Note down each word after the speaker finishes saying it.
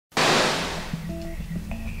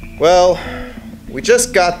Well, we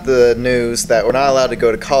just got the news that we're not allowed to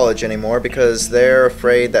go to college anymore because they're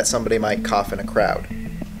afraid that somebody might cough in a crowd.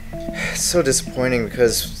 It's so disappointing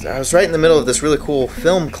because I was right in the middle of this really cool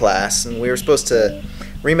film class and we were supposed to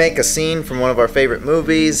remake a scene from one of our favorite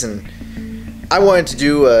movies, and I wanted to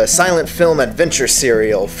do a silent film adventure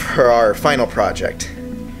serial for our final project.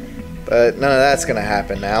 But none of that's gonna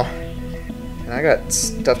happen now. And I got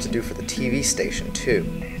stuff to do for the TV station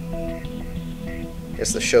too.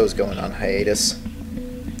 Guess the show's going on hiatus.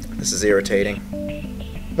 This is irritating.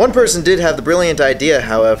 One person did have the brilliant idea,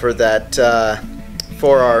 however, that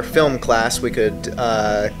for our film class we could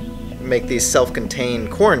make these self-contained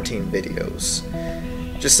quarantine videos,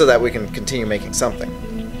 just so that we can continue making something.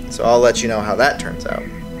 So I'll let you know how that turns out.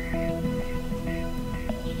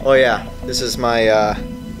 Oh yeah, this is my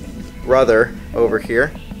brother over here.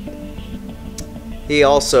 He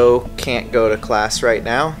also can't go to class right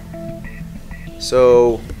now,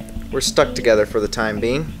 so we're stuck together for the time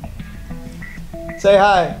being. Say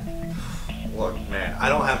hi. Look, man, I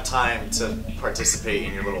don't have time to participate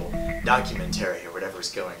in your little documentary or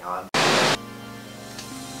whatever's going on.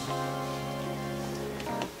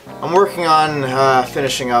 I'm working on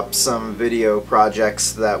finishing up some video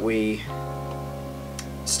projects that we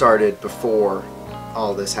started before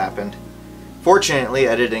all this happened. Fortunately,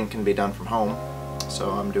 editing can be done from home, so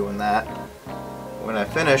I'm doing that. When I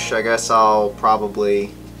finish, I guess I'll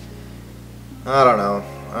probably, I don't know,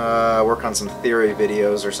 work on some theory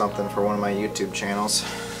videos or something for one of my YouTube channels.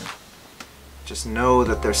 Just know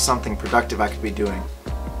that there's something productive I could be doing.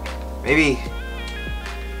 Maybe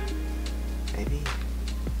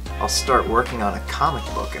I'll start working on a comic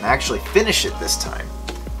book and actually finish it this time.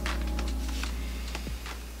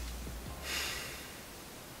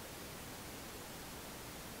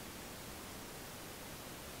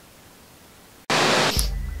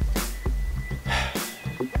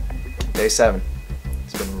 Day 7.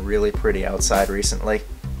 It's been really pretty outside recently,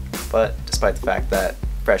 but despite the fact that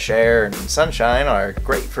fresh air and sunshine are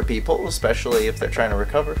great for people, especially if they're trying to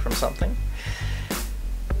recover from something,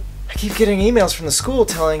 I keep getting emails from the school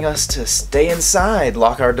telling us to stay inside,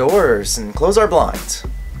 lock our doors, and close our blinds.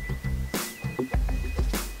 Look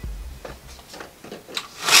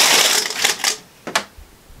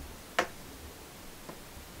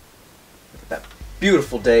at that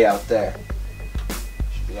beautiful day out there.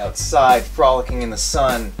 Should be outside, frolicking in the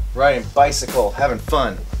sun, riding a bicycle, having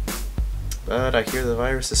fun. But I hear the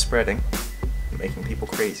virus is spreading and making people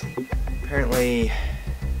crazy. Apparently,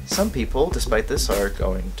 some people, despite this, are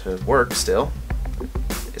going to work still.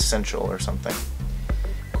 Essential or something.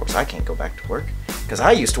 Of course, I can't go back to work, because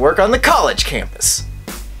I used to work on the college campus.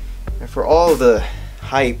 And for all the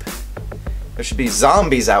hype, there should be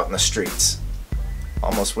zombies out in the streets.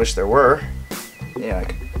 Almost wish there were. Yeah, I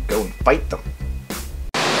could go and fight them.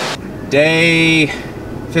 Day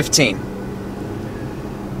 15.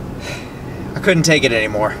 I couldn't take it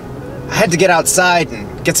anymore. I had to get outside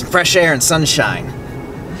and get some fresh air and sunshine.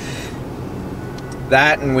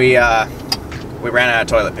 That, and we ran out of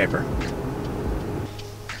toilet paper.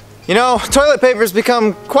 You know, toilet paper's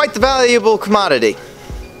become quite the valuable commodity.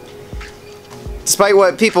 Despite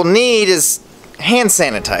what people need is hand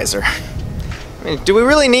sanitizer. I mean, do we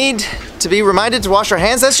really need to be reminded to wash our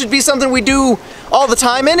hands? That should be something we do all the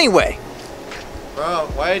time anyway. Bro,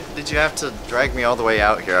 why did you have to drag me all the way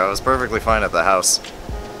out here? I was perfectly fine at the house.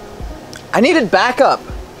 I needed backup,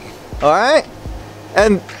 alright?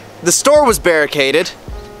 And the store was barricaded.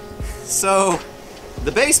 So,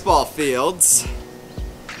 the baseball fields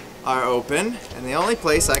are open, and the only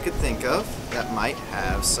place I could think of that might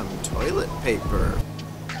have some toilet paper.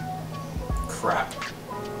 Crap.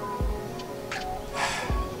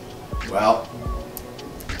 Well,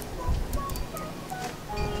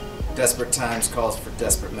 desperate times calls for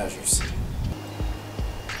desperate measures.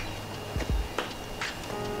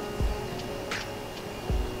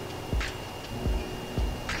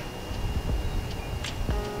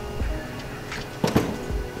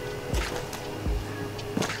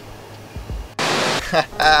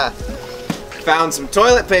 Found some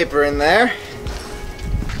toilet paper in there.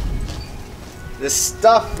 This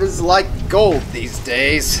stuff is like gold these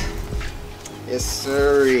days. Yes,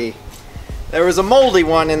 sirree. There was a moldy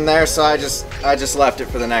one in there, so I just left it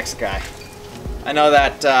for the next guy. I know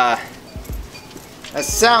that that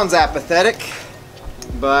sounds apathetic,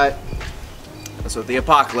 but that's what the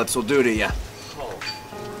apocalypse will do to you.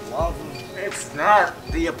 Oh, it's not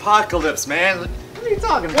the apocalypse, man. What are you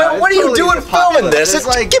talking about? Well, what are you doing filming this? It's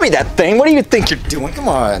like, give me that thing. What do you think you're doing? Come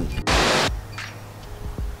on.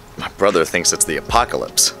 My brother thinks it's the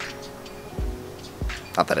apocalypse.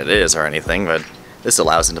 Not that it is or anything, but This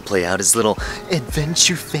allows him to play out his little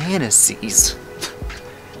adventure fantasies.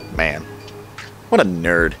 Man, what a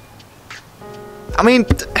nerd. I mean,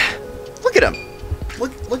 look at him.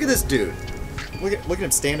 Look at this dude. Look at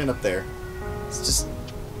him standing up there. It's just...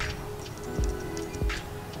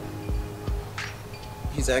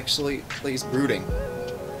 He's brooding.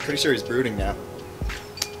 Pretty sure he's brooding now.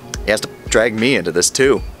 He has to drag me into this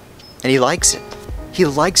too. And he likes it. He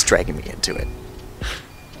likes dragging me into it.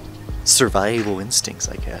 Survival instincts,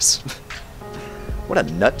 I guess. What a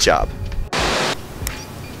nut job.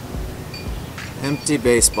 Empty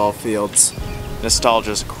baseball fields.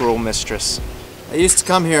 Nostalgia's cruel mistress. I used to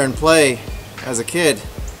come here and play as a kid.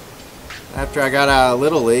 After I got out of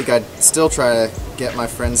Little League, I'd still try to get my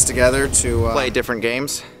friends together to play different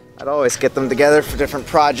games. I'd always get them together for different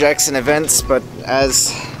projects and events, but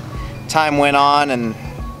as time went on and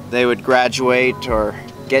they would graduate or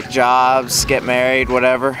get jobs, get married,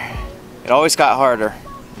 whatever, it always got harder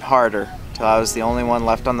and harder till I was the only one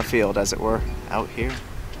left on the field, as it were, out here.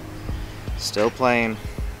 Still playing.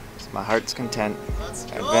 It's my heart's content. Let's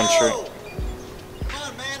go! Adventure. Come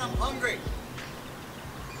on, man, I'm hungry.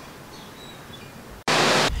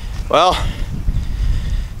 Well,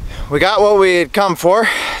 we got what we had come for,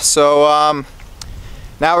 so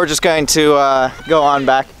now we're just going to go on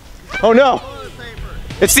back. Oh no!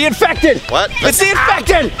 It's the infected! What? It's the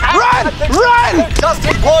infected! Run! Run! Just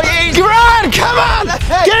employees! Run! Come on!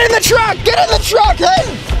 Get in the truck! Get in the truck!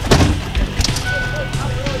 Hey!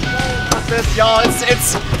 This, y'all,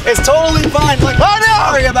 it's totally fine. Like, Oh no!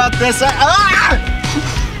 sorry about this.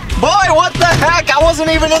 Boy, what the heck? I wasn't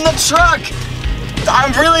even in the truck.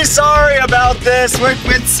 I'm really sorry about this.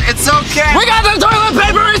 It's okay. We got the toilet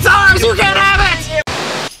paper, it's ours! You can't have it!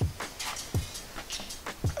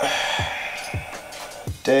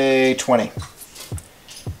 Day 20.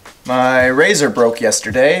 My razor broke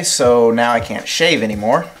yesterday, so now I can't shave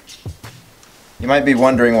anymore. You might be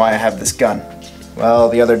wondering why I have this gun. Well,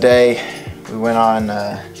 the other day we went on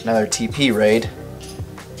another TP raid,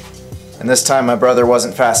 and this time my brother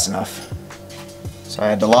wasn't fast enough, so I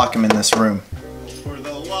had to lock him in this room. For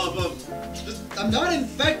the love of... I'm not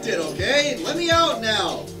infected, okay? Let me out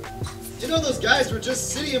now. You know those guys were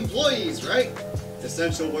just city employees, right?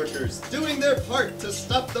 Essential workers, doing their part to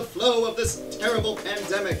stop the flow of this terrible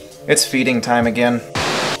pandemic. It's feeding time again.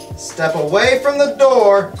 Step away from the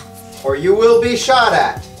door, or you will be shot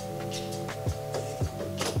at.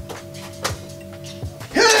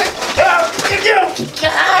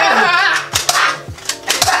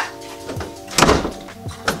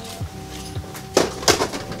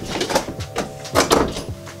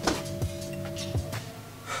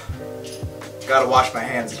 Gotta wash my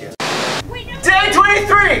hands again. Day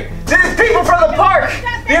 23! These people from the park!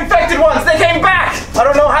 The infected ones, they came back! I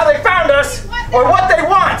don't know how they found us, or what they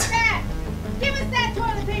want! Give us that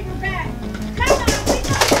toilet paper back! Come on,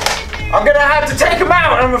 we know I'm gonna have to take them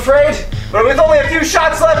out, I'm afraid. But with only a few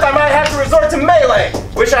shots left, I might have to resort to melee.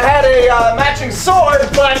 Wish I had a matching sword,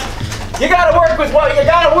 but you gotta work with what you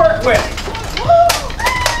gotta work with.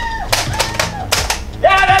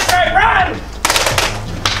 Yeah, that's right, run!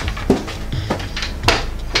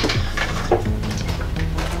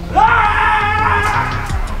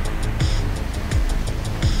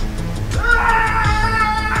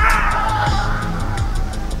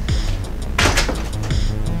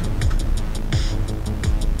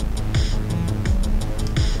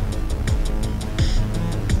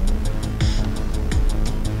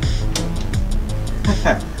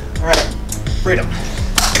 Alright, freedom.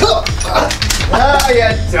 No, you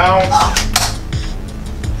don't.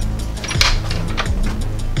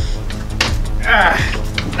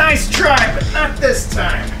 Nice try, but not this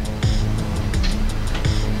time.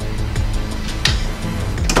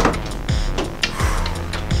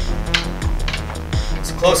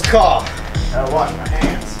 It's a close call. Gotta wash my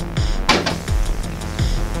hands.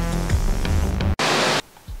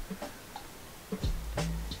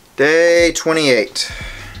 Day 28.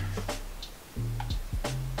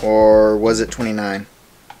 Or was it 29?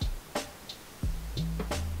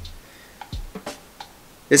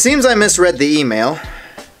 It seems I misread the email,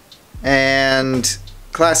 and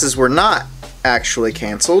classes were not actually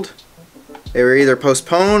canceled. They were either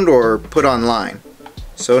postponed or put online.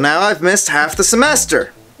 So now I've missed half the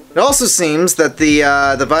semester. It also seems that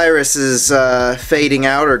the virus is fading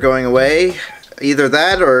out or going away. Either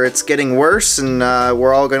that or it's getting worse and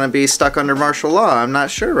we're all gonna be stuck under martial law. I'm not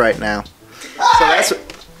sure right now. So that's what...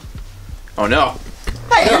 Oh no.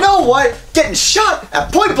 Hey, you know what? Getting shot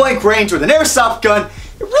at point blank range with an airsoft gun,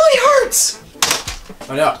 it really hurts.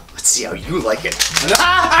 Oh no. Let's see how you like it.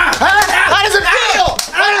 How does it feel?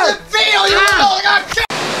 How does it feel? You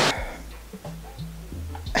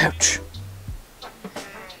Ouch.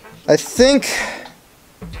 I think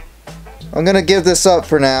I'm gonna give this up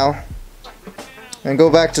for now and go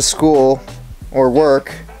back to school or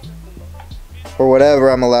work or whatever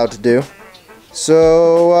I'm allowed to do.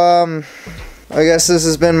 So, I guess this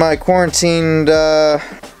has been my quarantine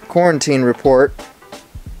report.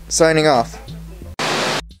 Signing off.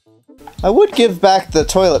 I would give back the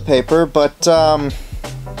toilet paper, but I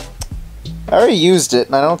already used it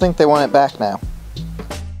and I don't think they want it back now.